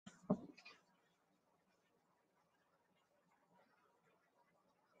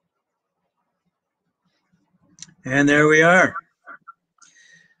And there we are.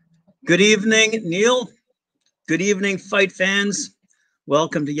 Good evening, Neil. Good evening, fight fans.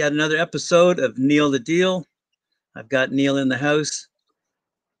 Welcome to yet another episode of Neil the Deal. I've got Neil in the house.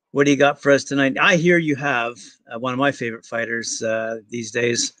 What do you got for us tonight? I hear you have one of my favorite fighters these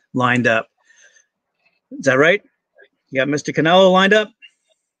days lined up. Is that right? You got Mr. Canelo lined up?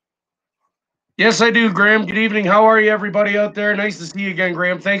 Yes, I do, Graham. Good evening. How are you, everybody out there? Nice to see you again,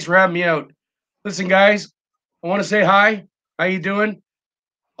 Graham. Thanks for having me out. Listen, guys, I want to say hi. How you doing?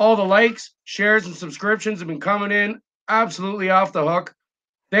 All the likes, shares, and subscriptions have been coming in absolutely off the hook.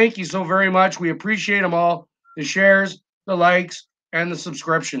 Thank you so very much. We appreciate them all. The shares, the likes, and the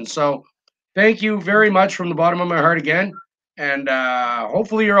subscriptions. So thank you very much from the bottom of my heart again. And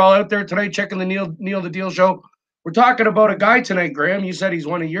hopefully you're all out there tonight checking the Neil the Deal show. We're talking about a guy tonight, Graham. You said he's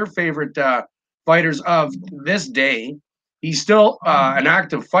one of your favorite fighters of this day. He's still an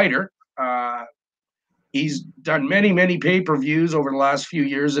active fighter. He's done many pay-per-views over the last few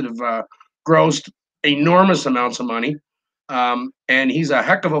years that have grossed enormous amounts of money. And he's a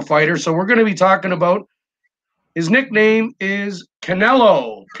heck of a fighter. So we're going to be talking about his nickname is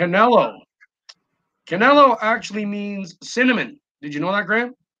Canelo. Canelo actually means cinnamon. Did you know that,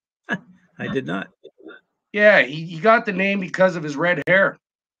 Graham? I did not. Yeah, he got the name because of his red hair,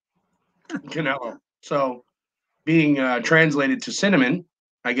 Canelo. So being translated to cinnamon,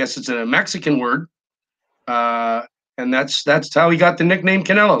 I guess it's a Mexican word. And that's how he got the nickname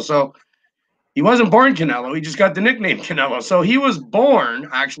Canelo. So he wasn't born Canelo, he just got the nickname Canelo. So he was born,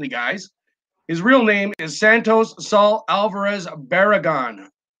 actually, guys. His real name is Santos Saul Alvarez Barragan.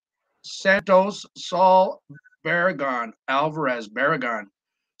 Santos Saul Alvarez Barragan.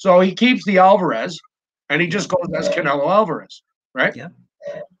 So he keeps the Alvarez, and he just goes as Canelo Alvarez, right? Yeah.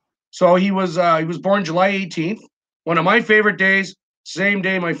 So he was born July 18th, one of my favorite days. Same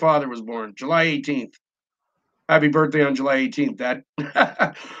day my father was born, July 18th. Happy birthday on July 18th, Dad.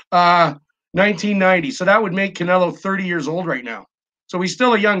 1990. So that would make Canelo 30 years old right now. So he's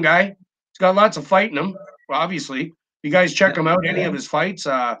still a young guy. He's got lots of fight in him, obviously. You guys check him out. Any of his fights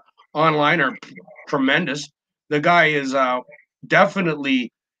online are tremendous. The guy is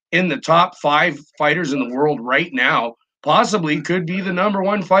definitely in the top 5 fighters in the world right now. Possibly could be the number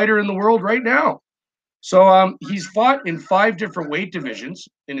 1 fighter in the world right now. So he's fought in 5 different weight divisions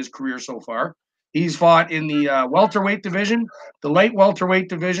in his career so far. He's fought in the welterweight division, the light welterweight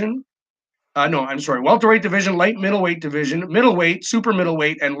division. No, I'm sorry, welterweight division, light middleweight division, middleweight, super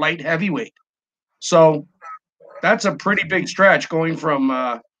middleweight, and light heavyweight. So that's a pretty big stretch going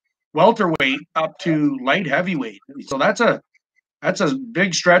from welterweight up to light heavyweight. So that's a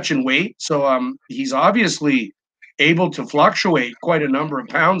big stretch in weight. So he's obviously able to fluctuate quite a number of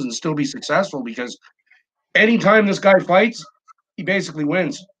pounds and still be successful because anytime this guy fights, he basically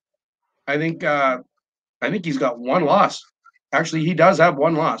wins. I think he's got 1 loss. Actually, he does have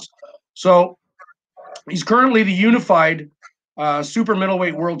 1 loss. So he's currently the unified super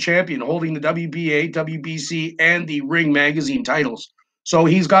middleweight world champion, holding the WBA, WBC, and the Ring Magazine titles. So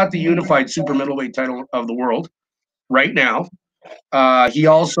he's got the unified super middleweight title of the world right now. He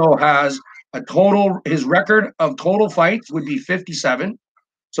also has his record of total fights would be 57.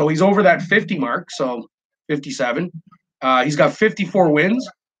 So he's over that 50 mark. So 57. He's got 54 wins,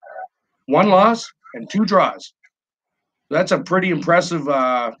 1 loss, and 2 draws. That's a pretty impressive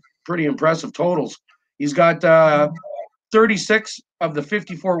totals. He's got 36 of the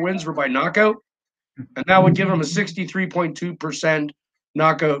 54 wins were by knockout, and that would give him a 63.2%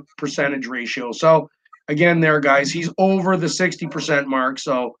 knockout percentage ratio. So again, there, guys, he's over the 60% mark.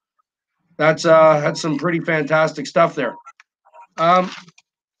 So that's some pretty fantastic stuff there.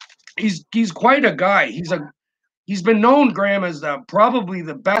 He's quite a guy. He's been known, Graham, as probably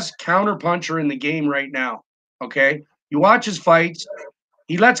the best counterpuncher in the game right now. Okay, you watch his fights.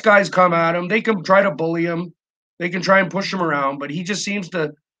 He lets guys come at him. They can try to bully him. They can try and push him around, but he just seems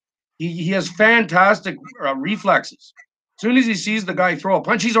to. He has fantastic reflexes. As soon as he sees the guy throw a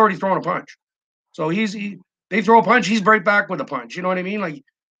punch, he's already thrown a punch. So they throw a punch, he's right back with a punch. You know what I mean? Like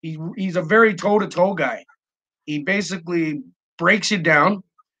he's a very toe-to-toe guy. He basically breaks you down.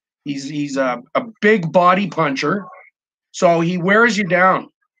 He's a big body puncher, so he wears you down.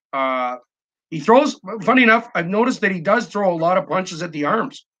 He throws. Funny enough, I've noticed that he does throw a lot of punches at the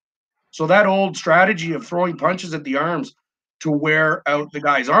arms. So that old strategy of throwing punches at the arms to wear out the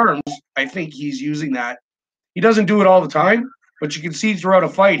guy's arms, I think he's using that. He doesn't do it all the time, but you can see throughout a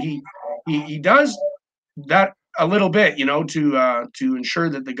fight he does that a little bit, to ensure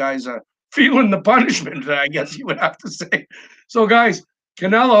that the guy's feeling the punishment. I guess you would have to say. So, guys,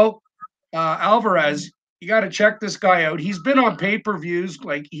 Canelo Alvarez, you got to check this guy out. He's been on pay-per-views.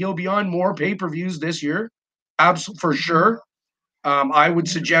 Like, he'll be on more pay-per-views this year absolutely for sure. I would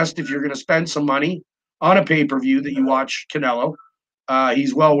suggest if you're going to spend some money on a pay-per-view that you watch Canelo.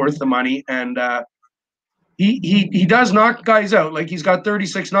 He's well worth the money, and he does knock guys out. Like he's got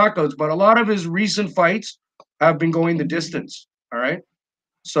 36 knockouts, but a lot of his recent fights have been going the distance. All right,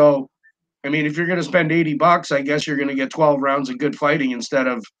 so I mean, if you're going to spend $80, I guess you're going to get 12 rounds of good fighting instead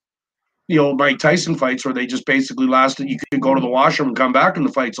of the old Mike Tyson fights where they just basically lasted. You could go to the washroom and come back and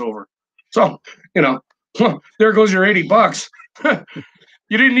the fight's over. So, you know, there goes your $80.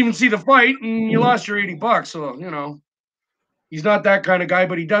 You didn't even see the fight and you lost your $80. So, you know, he's not that kind of guy,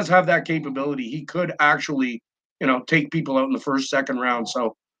 but he does have that capability. He could actually, you know, take people out in the first, second round.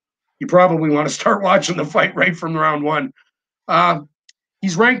 So you probably want to start watching the fight right from round one.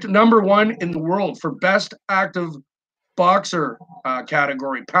 He's ranked #1 in the world for best active boxer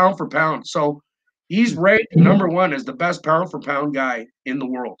category, pound for pound. So he's ranked #1 as the best pound for pound guy in the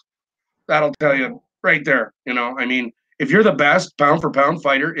world. That'll tell you right there. You know, I mean, if you're the best pound for pound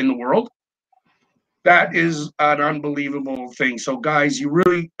fighter in the world, that is an unbelievable thing. So guys, you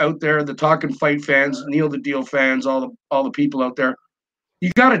really out there, the Talking Fight fans, Neil the Deal fans, all the people out there,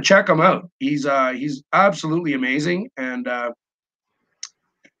 you got to check him out. He's absolutely amazing, and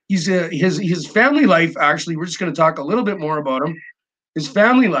his family life. Actually, we're just going to talk a little bit more about him. His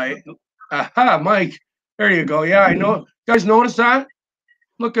family life. Aha, Mike. There you go. Yeah, I know. You guys notice that?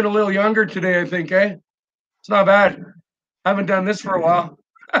 Looking a little younger today, I think. Eh, it's not bad. Haven't done this for a while.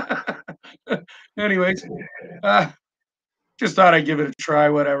 Anyways, just thought I'd give it a try.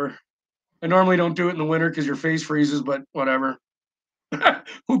 Whatever. I normally don't do it in the winter because your face freezes, but whatever.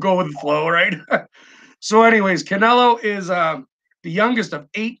 We'll go with the flow, right? So, anyways, Canelo is the youngest of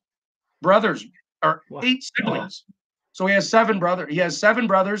 8 brothers or 8 siblings. So he has 7 brothers. He has 7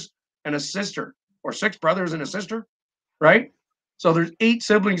 brothers and a sister, or 6 brothers and a sister, right? So there's 8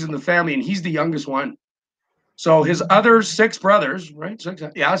 siblings in the family, and he's the youngest one. So his other 6 brothers, right?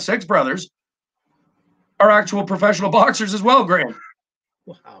 6 brothers are actual professional boxers as well, Graham.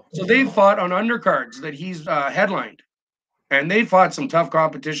 Wow. So they fought on undercards that he's headlined, and they fought some tough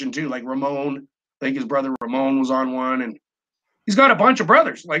competition too, like Ramon. I think his brother Ramon was on one, and he's got a bunch of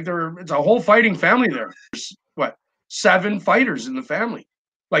brothers. Like it's a whole fighting family there. There's 7 fighters in the family,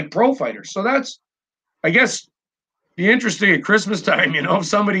 like pro fighters. So that's, I guess, be interesting at Christmas time. You know, if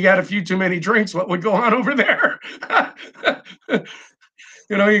somebody had a few too many drinks, what would go on over there?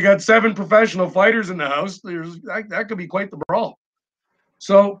 You know, you got 7 professional fighters in the house. That could be quite the brawl.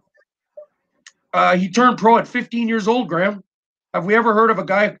 So he turned pro at 15 years old, Graham. Have we ever heard of a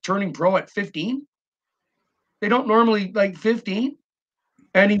guy turning pro at 15? They don't normally, like, 15.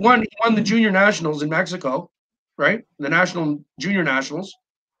 And he won the junior nationals in Mexico, right? The national junior nationals.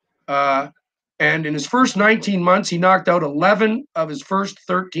 And in his first 19 months, he knocked out 11 of his first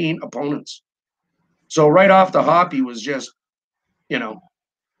 13 opponents. So right off the hop, he was just, you know,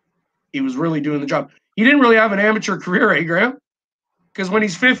 he was really doing the job. He didn't really have an amateur career, eh, Graham? Because when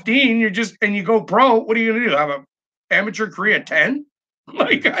he's 15, you go pro, what are you going to do? Have an amateur career at 10?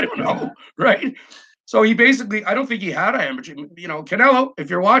 Like, I don't know, right? So he basically, I don't think he had an amateur. You know, Canelo, if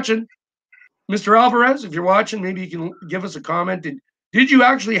you're watching, Mr. Alvarez, if you're watching, maybe you can give us a comment. Did you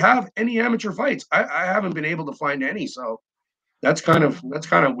actually have any amateur fights? I haven't been able to find any, so that's kind of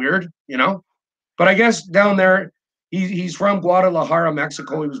weird, you know. But I guess down there, he's from Guadalajara,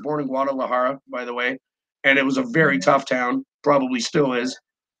 Mexico. He was born in Guadalajara, by the way, and it was a very tough town. Probably still is.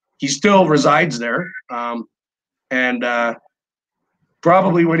 He still resides there, and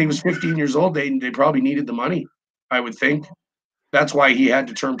probably when he was 15 years old, they probably needed the money. I would think that's why he had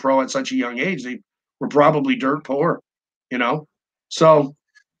to turn pro at such a young age. They were probably dirt poor, you know. So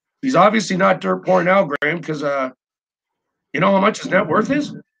he's obviously not dirt poor now, Graham, because you know how much his net worth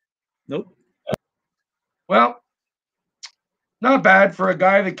is? Nope. Well, not bad for a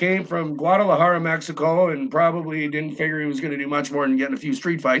guy that came from Guadalajara, Mexico, and probably didn't figure he was going to do much more than getting a few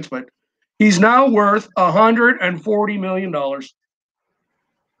street fights, but he's now worth $140 million.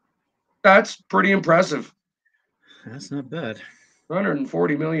 That's pretty impressive. That's not bad.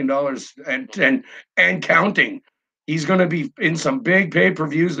 $140 million and counting. He's going to be in some big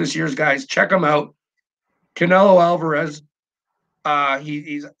pay-per-views this year, guys. Check him out. Canelo Alvarez.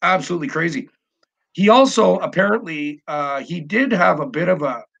 He's absolutely crazy. He also apparently he did have a bit of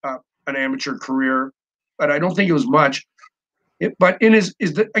an amateur career, but I don't think it was much. But in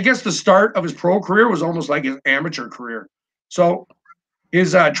I guess the start of his pro career was almost like his amateur career. So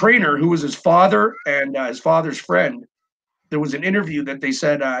his trainer, who was his father and his father's friend, there was an interview that they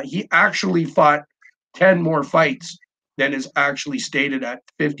said he actually fought 10 more fights than is actually stated at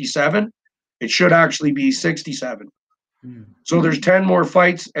 57. It should actually be 67. So there's 10 more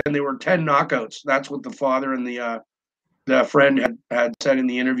fights, and there were 10 knockouts. That's what the father and the friend had said in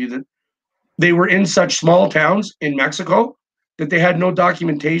the interview, that they were in such small towns in Mexico that they had no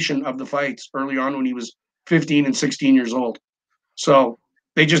documentation of the fights early on when he was 15 and 16 years old. So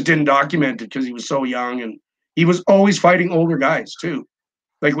they just didn't document it because he was so young, and he was always fighting older guys too.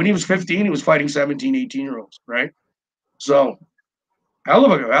 Like when he was 15, he was fighting 17, 18-year-olds, right? So hell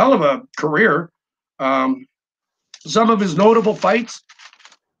of a career. Some of his notable fights,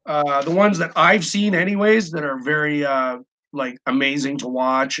 the ones that I've seen anyways, that are very like amazing to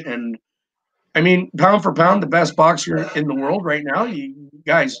watch. And I mean, pound for pound, the best boxer in the world right now. You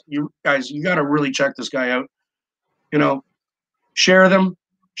guys, you got to really check this guy out. You know, share them,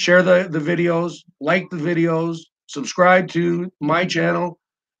 share the videos, like the videos, subscribe to my channel,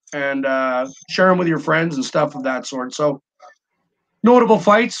 and share them with your friends and stuff of that sort. So notable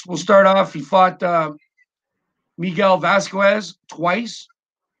fights. We'll start off. He fought Miguel Vasquez twice.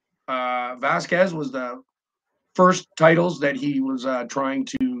 Vasquez was the first titles that he was trying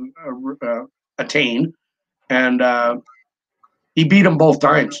to attain, and he beat him both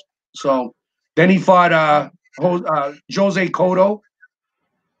times. So then he fought Jose Cotto,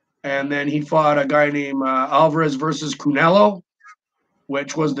 and then he fought a guy named Alvarez versus Canelo,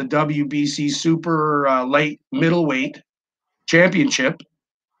 which was the WBC super light middleweight championship.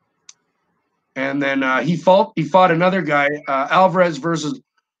 And then he fought another guy, Alvarez versus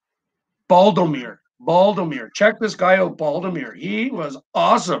Baldomir. Check this guy out, Baldomir. He was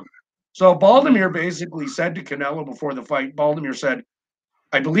awesome. So Baldomir basically said to Canelo before the fight, Baldomir said,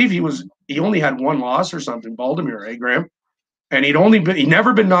 I believe he only had one loss or something, Baldomir, eh, Graham? And he'd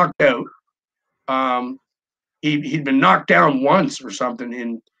never been knocked out. He'd been knocked down once or something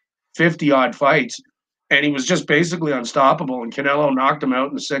in 50 odd fights, and he was just basically unstoppable. And Canelo knocked him out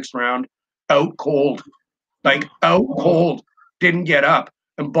in the 6th round, out cold, didn't get up.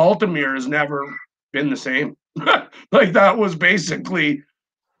 And Baldomir has never been the same. Like that was basically,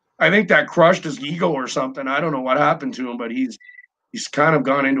 I think that crushed his ego or something. I don't know what happened to him, but he's kind of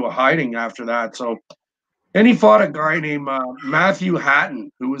gone into a hiding after that. So then he fought a guy named Matthew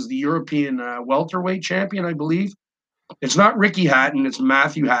Hatton, who was the European welterweight champion, I believe. It's not Ricky Hatton, it's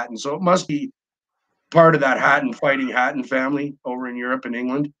Matthew Hatton. So it must be part of that Fighting Hatton family over in Europe and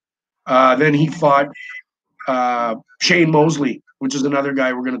England. Then he fought Shane Mosley, which is another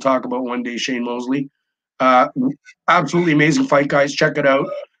guy we're going to talk about one day, Shane Mosley. Absolutely amazing fight, guys. Check it out.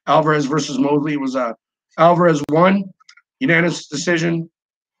 Alvarez versus Mosley. It was Alvarez won, unanimous decision,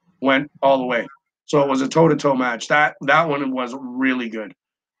 went all the way. So it was a toe-to-toe match. That one was really good.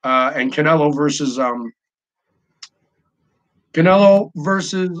 And Canelo versus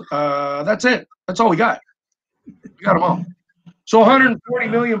that's it. That's all we got. We got them all. So 140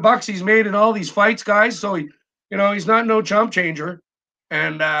 million bucks he's made in all these fights, guys. So he's not no chump changer,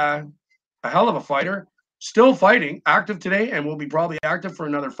 and a hell of a fighter. Still fighting, active today, and will be probably active for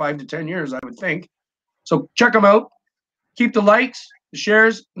another 5 to 10 years, I would think. So check him out. Keep the likes, the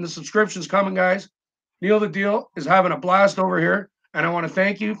shares, and the subscriptions coming, guys. Neil the Deal is having a blast over here, and I want to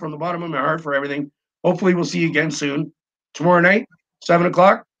thank you from the bottom of my heart for everything. Hopefully, we'll see you again soon. Tomorrow night, 7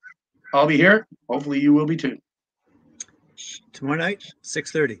 o'clock, I'll be here. Hopefully, you will be too. Tomorrow night,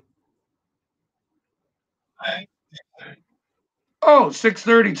 6:30. Oh,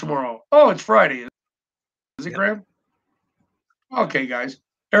 6:30 tomorrow. Oh, it's Friday. Is it, Graham? Okay, guys.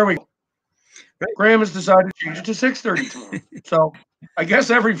 There we go. Right. Graham has decided to change it to 6:30 tomorrow. So I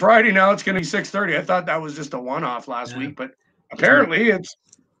guess every Friday now it's going to be 6:30. I thought that was just a one-off last week, but apparently it's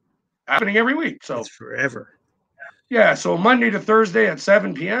happening every week. So it's forever. Yeah, so Monday to Thursday at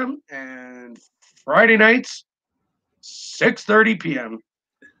 7 p.m. and Friday nights, 6:30 p.m.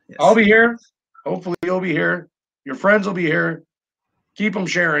 Yes. I'll be here. Hopefully you'll be here. Your friends will be here. Keep them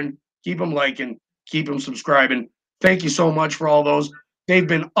sharing. Keep them liking. Keep them subscribing. Thank you so much for all those. They've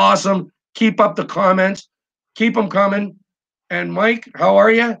been awesome. Keep up the comments. Keep them coming. And Mike, how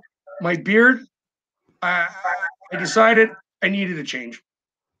are you? My beard, I decided I needed a change.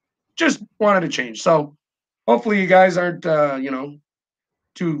 Just wanted to change. So hopefully you guys aren't,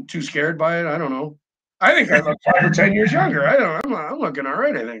 too scared by it. I don't know. I think I look 5 or 10 years younger. I'm looking all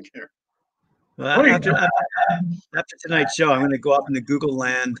right, I think, here. Well, after tonight's show, I'm going to go up into Google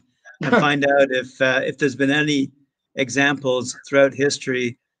land and find out if there's been any examples throughout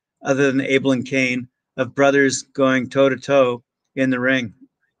history other than Abel and Cain of brothers going toe-to-toe in the ring.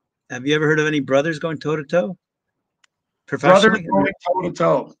 Have you ever heard of any brothers going toe-to-toe? Professionally? Brothers going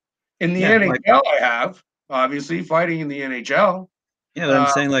toe-to-toe. In the NHL, I have, obviously, fighting in the NHL. Yeah, but I'm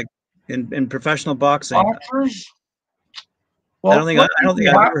saying like in professional boxing. Boxers? Well, I don't think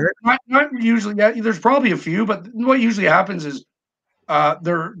I've ever heard. not usually. Yeah, there's probably a few, but what usually happens is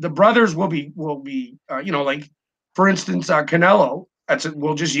the brothers will be like for instance Canelo.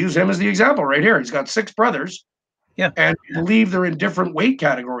 We'll just use him as the example right here. He's got 6 brothers. Yeah. And I believe they're in different weight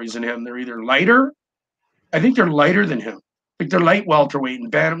categories than him. They're either lighter. I think they're lighter than him. I think they're light welterweight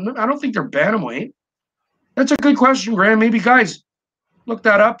and bantam. I don't think they're bantamweight. That's a good question, Graham. Maybe guys look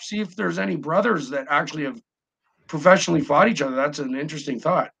that up. See if there's any brothers that actually have professionally fought each other. That's an interesting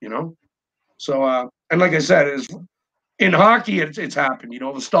thought, So, and like I said, is in hockey, it's happened.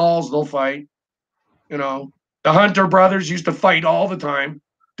 The Stalls, they'll fight. The Hunter brothers used to fight all the time.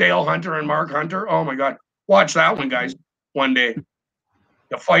 Dale Hunter and Mark Hunter. Oh my God. Watch that one, guys, one day.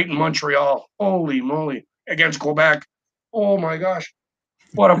 The fight in Montreal. Holy moly. Against Quebec. Oh my gosh.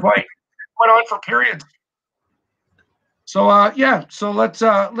 What a fight. Went on for periods. So yeah. So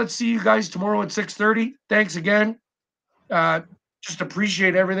let's see you guys tomorrow at 6:30. Thanks again. Just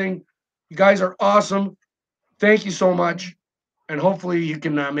appreciate everything. You guys are awesome. Thank you so much. And hopefully you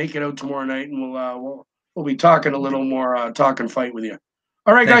can make it out tomorrow night, and we'll be talking a little more talking fight with you.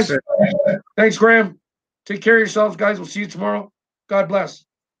 All right, Thanks, guys. Thanks, Graham. Take care of yourselves, guys. We'll see you tomorrow. God bless.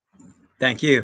 Thank you.